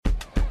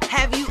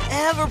Have you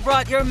ever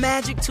brought your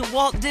magic to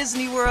Walt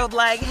Disney World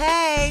like,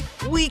 hey,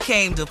 we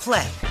came to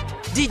play?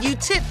 Did you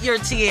tip your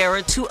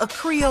tiara to a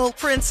Creole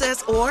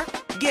princess or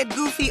get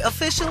goofy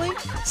officially?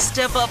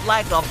 Step up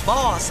like a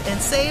boss and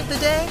save the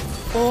day?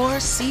 Or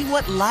see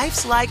what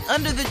life's like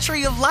under the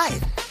tree of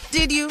life?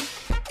 Did you?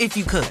 If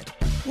you could.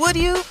 Would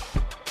you?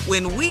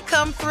 When we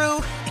come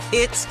through,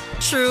 it's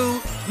true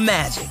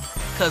magic.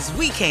 'Cause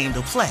we came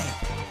to play.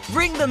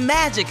 Bring the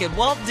magic at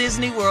Walt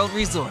Disney World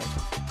Resort.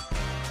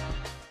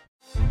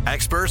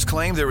 Experts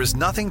claim there is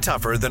nothing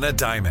tougher than a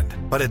diamond.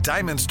 But at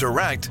Diamonds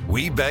Direct,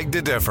 we beg to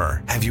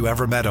differ. Have you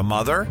ever met a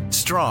mother?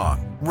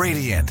 Strong,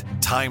 radiant,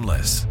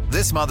 timeless.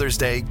 This Mother's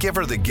Day, give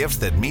her the gift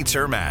that meets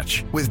her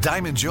match. With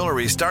diamond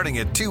jewelry starting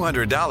at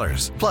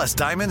 $200. Plus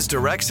Diamonds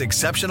Direct's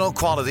exceptional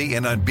quality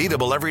and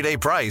unbeatable everyday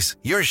price,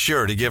 you're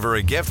sure to give her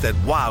a gift that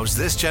wows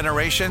this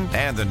generation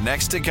and the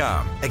next to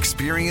come.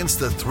 Experience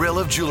the thrill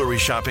of jewelry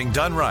shopping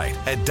done right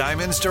at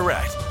Diamonds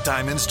Direct.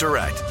 Diamonds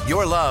Direct.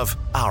 Your love,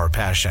 our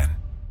passion.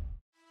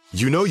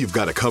 You know you've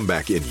got a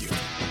comeback in you.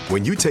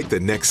 When you take the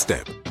next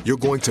step, you're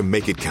going to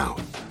make it count.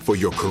 For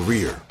your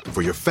career,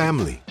 for your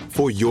family,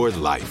 for your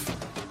life.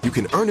 You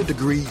can earn a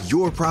degree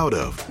you're proud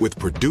of with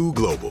Purdue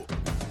Global.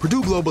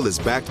 Purdue Global is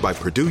backed by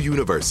Purdue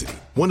University,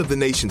 one of the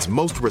nation's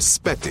most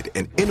respected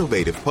and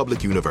innovative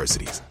public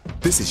universities.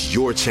 This is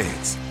your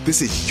chance.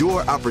 This is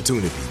your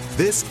opportunity.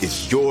 This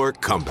is your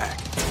comeback.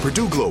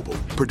 Purdue Global,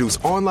 Purdue's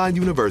online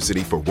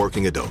university for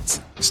working adults.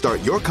 Start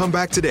your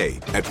comeback today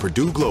at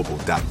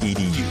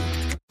purdueglobal.edu.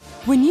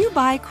 When you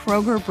buy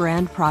Kroger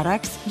brand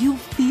products, you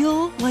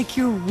feel like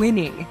you're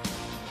winning.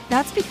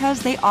 That's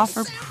because they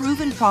offer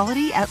proven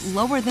quality at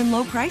lower than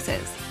low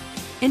prices.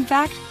 In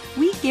fact,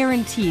 we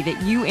guarantee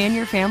that you and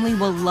your family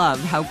will love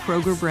how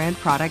Kroger brand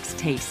products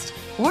taste,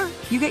 or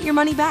you get your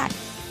money back.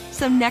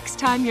 So next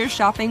time you're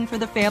shopping for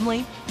the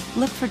family,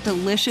 look for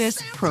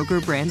delicious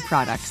Kroger brand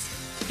products,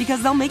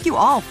 because they'll make you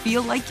all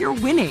feel like you're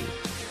winning.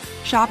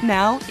 Shop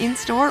now,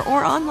 in-store,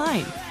 or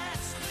online.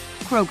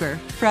 Kroger,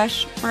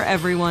 fresh for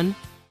everyone.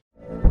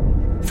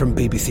 From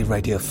BBC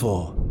Radio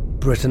 4,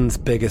 Britain's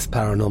biggest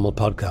paranormal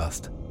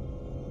podcast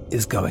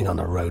is going on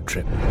a road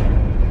trip.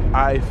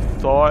 I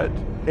thought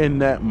in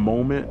that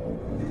moment,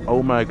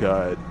 oh my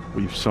God,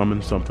 we've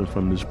summoned something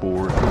from this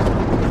board.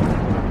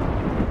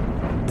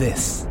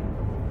 This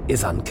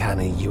is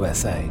Uncanny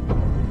USA.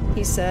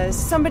 He says,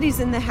 somebody's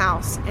in the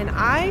house, and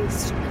I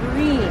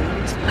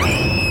screamed.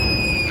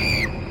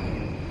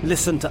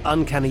 Listen to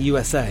Uncanny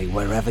USA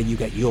wherever you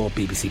get your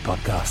BBC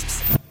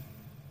podcasts,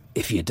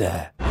 if you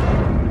dare.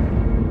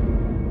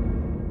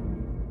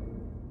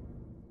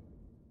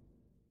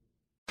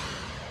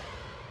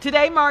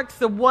 Today marks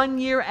the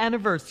one-year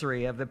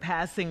anniversary of the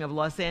passing of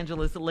Los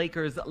Angeles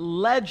Lakers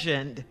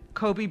legend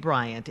Kobe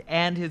Bryant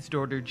and his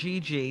daughter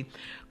Gigi.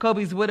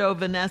 Kobe's widow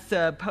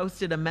Vanessa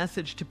posted a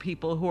message to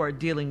people who are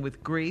dealing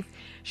with grief.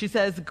 She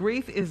says,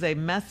 grief is a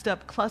messed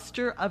up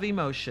cluster of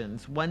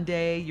emotions. One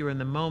day you're in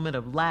the moment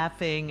of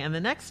laughing, and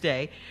the next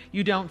day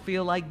you don't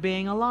feel like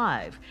being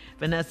alive.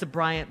 Vanessa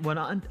Bryant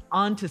went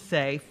on to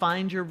say,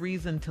 find your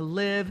reason to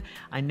live.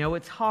 I know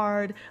it's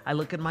hard. I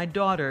look at my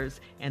daughters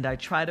and I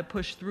try to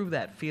push through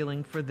that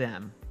feeling for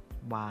them.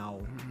 Wow.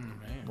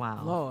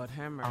 Wow. Lord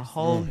have mercy. A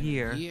whole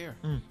year.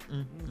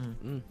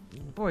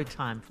 Boy,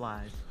 time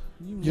flies.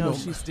 You know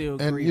she's still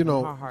grieving. And you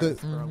know, her heart is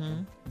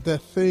broken.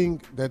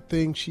 that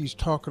thing she's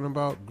talking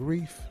about,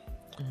 grief.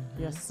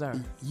 Yes,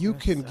 sir. You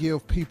can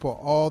give people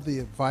all the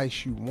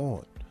advice you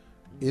want.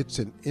 It's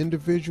an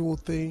individual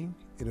thing.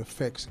 It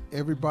affects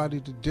everybody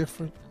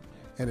different,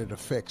 and it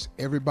affects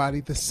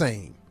everybody the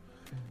same,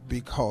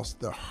 because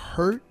the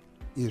hurt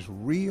is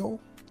real.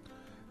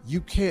 You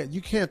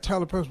can't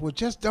tell a person, well,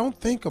 just don't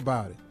think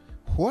about it.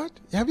 What?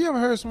 Have you ever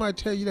heard somebody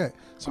tell you that?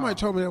 Somebody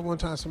told me that one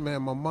time. Some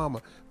man, my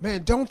mama,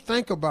 man, don't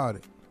think about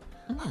it.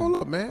 Hold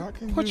up, man.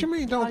 What you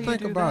mean, don't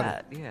think about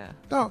it? Yeah.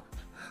 No,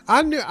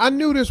 I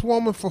knew this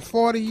woman for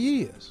 40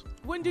 years.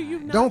 When do you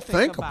not don't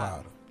think about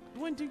it?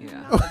 When do you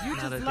not? You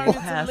just learn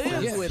to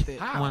live with it.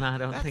 When I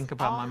don't think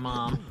about my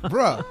mom.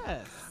 Bruh,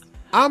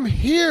 I'm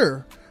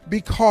here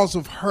because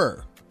of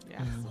her.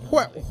 Yes.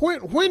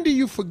 When do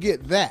you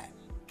forget that?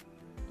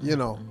 You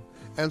know,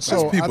 and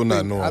so That's people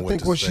not knowing I what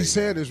think to what say, she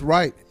said man. is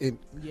right in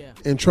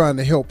trying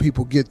to help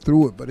people get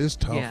through it, but it's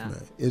tough, man.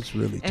 It's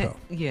really tough.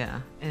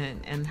 Yeah,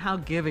 and how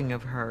giving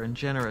of her and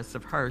generous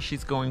of her.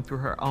 She's going through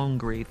her own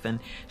grief,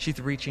 and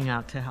she's reaching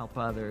out to help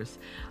others.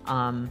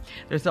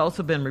 There's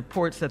also been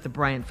reports that the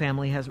Bryant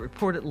family has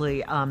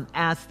reportedly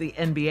asked the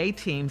NBA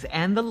teams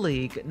and the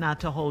league not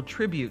to hold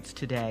tributes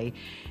today,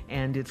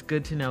 and it's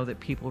good to know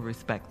that people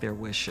respect their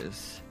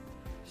wishes.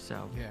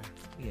 So,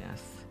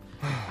 yes.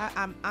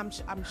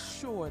 I'm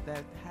sure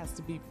that has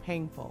to be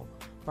painful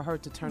for her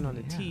to turn on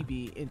the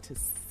TV and to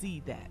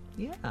see that.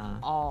 Yeah.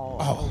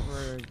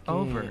 Over and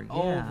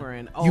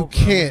over. You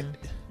can't.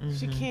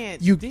 She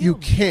can't. You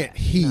can't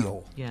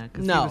heal. Yeah,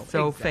 because he was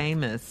so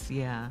famous.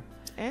 Yeah.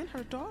 And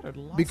her daughter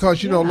lost.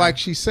 Because you know, like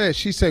she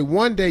said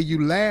one day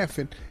you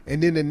laughing,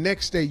 and then the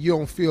next day you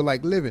don't feel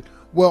like living.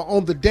 Well,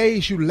 on the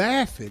days you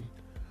laughing,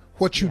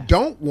 what you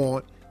don't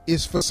want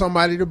is for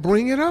somebody to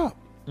bring it up.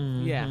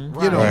 Yeah,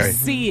 You know, you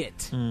see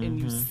it, and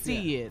you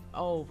see it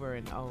over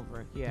and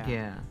over.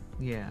 Yeah.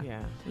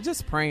 We're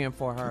just praying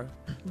for her.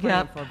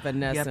 Praying for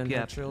Vanessa and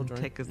her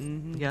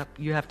children.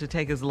 You have to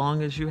take as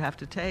long as you have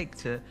to take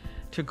to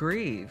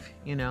grieve,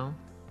 you know.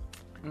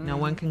 No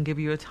one can give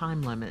you a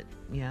time limit.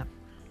 Yep.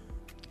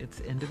 It's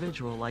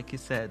individual, like you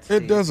said,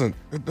 Steve. It doesn't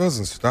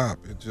stop.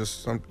 It's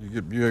just something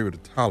you're able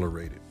to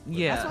tolerate it.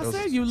 Yeah. That's what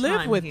I said. You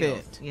live with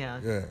it.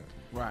 Yeah.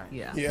 Right.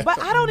 Yeah.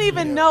 But I don't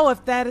even know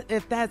if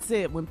that's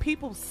it. When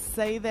people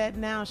say that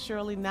now,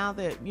 Shirley, now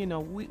that, you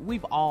know,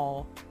 we've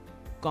all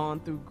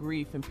gone through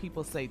grief and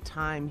people say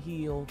time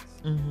heals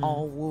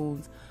all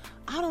wounds.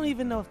 I don't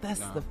even know if that's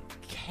the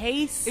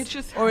case. It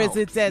just or helps,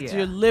 is it that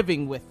you're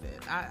living with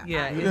it? I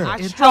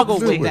it struggle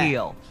helps with to that.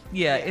 heal.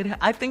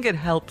 I think it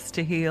helps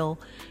to heal.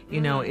 You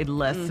know, it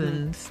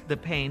lessens the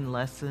pain,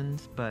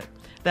 but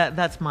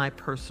that's my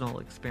personal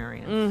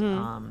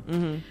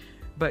experience.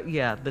 But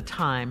yeah, the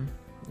time,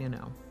 you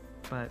know,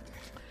 but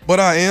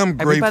I am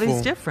grateful.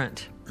 Everybody's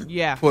different.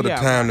 Yeah, for the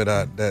time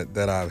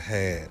that I've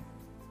had.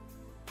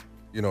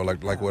 You know,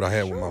 like what I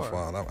had with my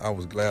father. I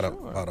was glad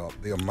about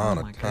the amount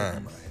of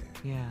time I had.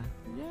 Yeah.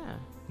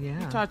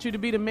 He taught you to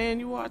be the man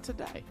you are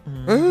today.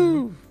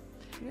 Ooh.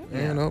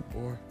 Man up,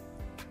 boy.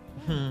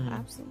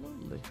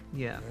 Absolutely.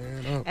 Yeah.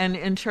 And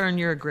in turn,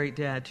 you're a great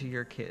dad to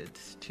your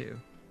kids, too.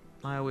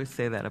 I always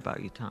say that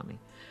about you, Tommy.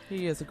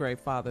 He is a great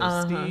father.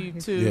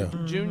 Steve, too. Yeah.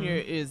 Junior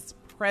is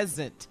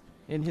present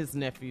in his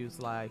nephew's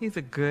life. He's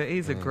a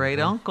great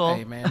uncle.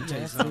 Hey, man,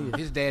 tell you something.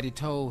 His daddy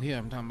told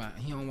him, talking about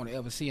he don't want to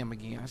ever see him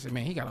again. I said,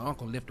 man, he got an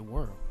uncle lift the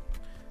world.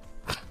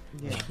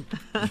 Yeah.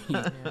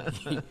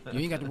 You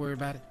ain't got to worry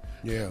about it.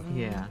 Yeah.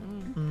 Yeah.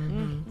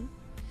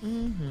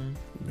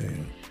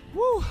 Man.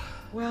 Woo.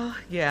 Well,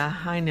 yeah,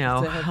 I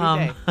know. It's a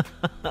heavy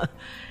day.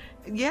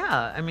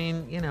 Yeah, I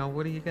mean, you know,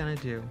 what are you going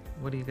to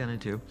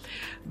do?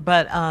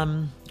 But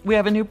we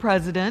have a new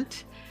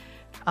president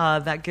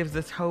that gives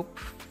us hope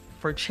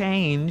for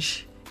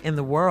change in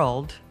the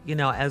world, you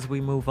know, as we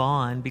move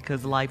on,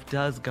 because life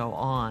does go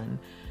on,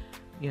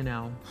 you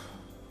know.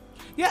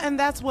 Yeah, and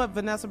that's what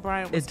Vanessa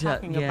Bryant was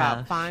talking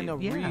about. Find a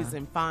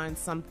reason, find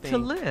something to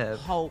live,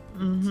 hope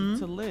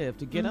to live,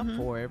 to get up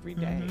for every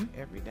day.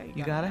 Every day,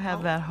 you gotta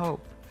have that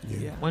hope.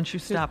 Yeah. Once you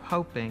stop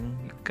hoping,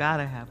 you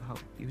gotta have hope.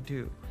 You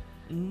do,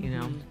 you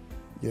know.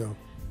 Yeah.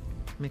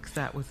 Mix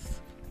that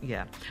with,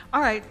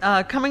 All right,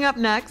 coming up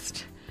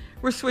next,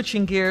 we're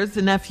switching gears.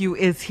 The nephew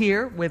is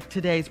here with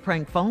today's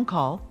prank phone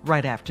call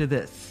right after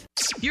this.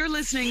 You're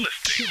listening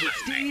to the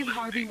Steve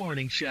Harvey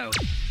Morning Show.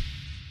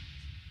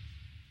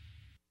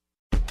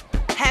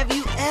 Have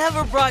you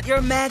ever brought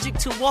your magic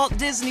to Walt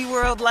Disney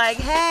World like,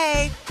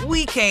 hey,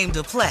 we came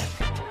to play?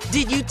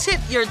 Did you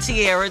tip your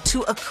tiara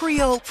to a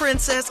Creole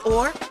princess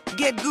or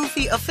get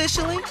goofy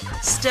officially?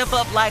 Step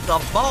up like a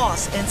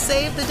boss and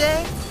save the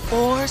day?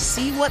 Or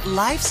see what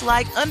life's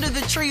like under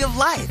the tree of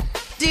life?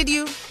 Did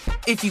you?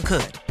 If you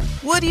could.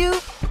 Would you?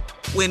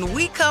 When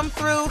we come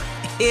through,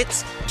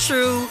 it's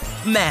true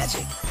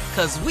magic.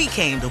 'Cause we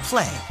came to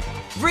play.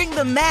 Bring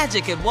the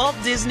magic at Walt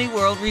Disney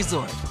World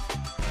Resort.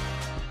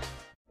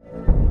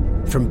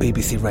 From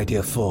BBC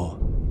Radio 4,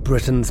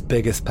 Britain's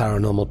biggest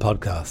paranormal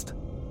podcast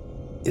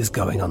is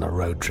going on a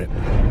road trip.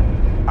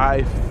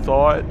 I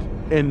thought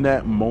in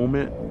that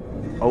moment,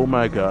 oh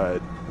my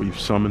God, we've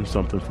summoned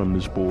something from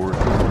this board.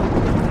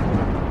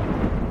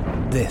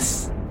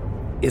 This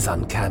is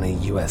Uncanny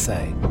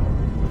USA.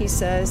 He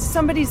says,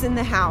 somebody's in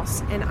the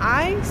house, and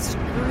I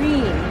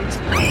screamed.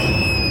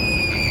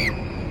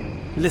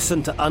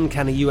 Listen to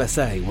Uncanny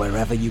USA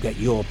wherever you get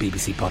your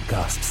BBC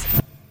podcasts,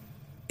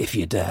 if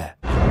you dare.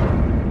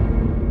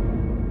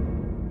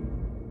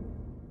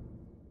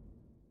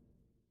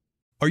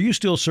 Are you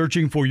still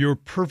searching for your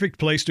perfect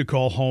place to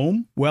call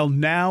home? Well,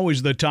 now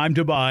is the time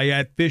to buy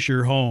at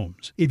Fisher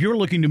Homes. If you're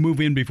looking to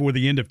move in before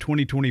the end of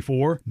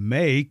 2024,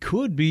 May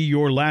could be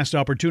your last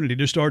opportunity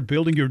to start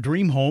building your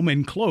dream home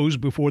and close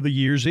before the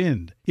year's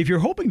end. If you're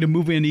hoping to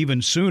move in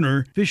even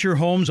sooner, Fisher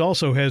Homes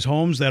also has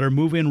homes that are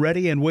move-in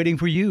ready and waiting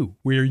for you,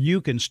 where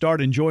you can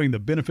start enjoying the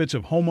benefits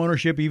of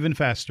homeownership even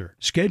faster.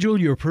 Schedule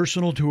your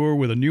personal tour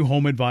with a new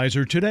home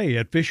advisor today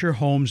at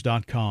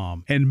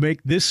FisherHomes.com and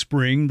make this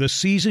spring the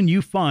season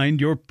you find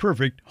your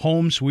perfect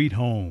home sweet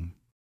home.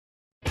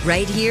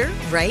 Right here,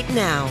 right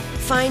now.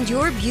 Find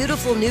your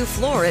beautiful new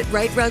floor at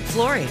Right Rug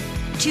Flooring.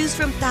 Choose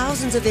from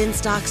thousands of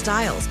in-stock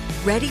styles,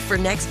 ready for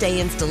next day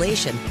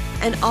installation,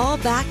 and all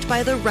backed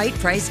by the right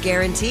price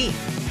guarantee.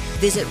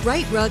 Visit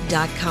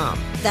rightrug.com.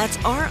 That's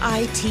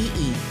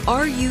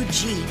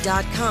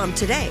RITERUG.com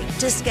today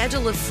to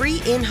schedule a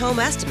free in-home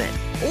estimate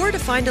or to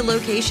find a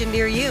location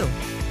near you.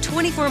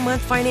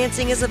 24-month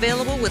financing is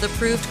available with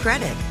approved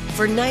credit.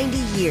 For 90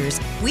 years,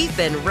 we've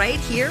been right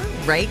here,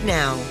 right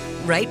now.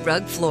 Right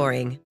Rug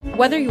Flooring.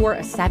 Whether you're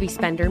a savvy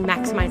spender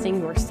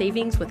maximizing your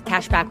savings with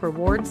cashback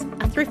rewards,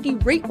 a thrifty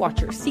rate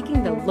watcher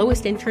seeking the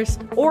lowest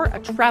interest, or a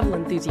travel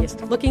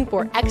enthusiast looking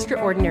for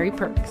extraordinary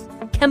perks,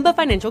 Kemba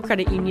Financial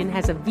Credit Union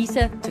has a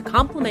visa to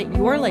complement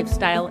your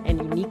lifestyle and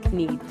unique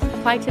needs.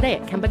 Apply today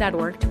at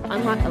Kemba.org to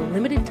unlock a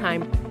limited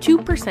time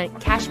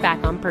 2% cash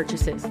back on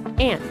purchases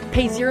and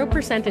pay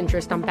 0%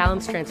 interest on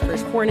balance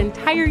transfers for an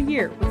entire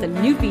year with a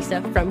new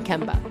visa from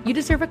Kemba. You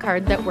deserve a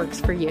card that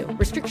works for you.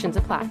 Restrictions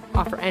apply.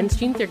 Offer ends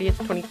June 30th,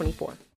 2024.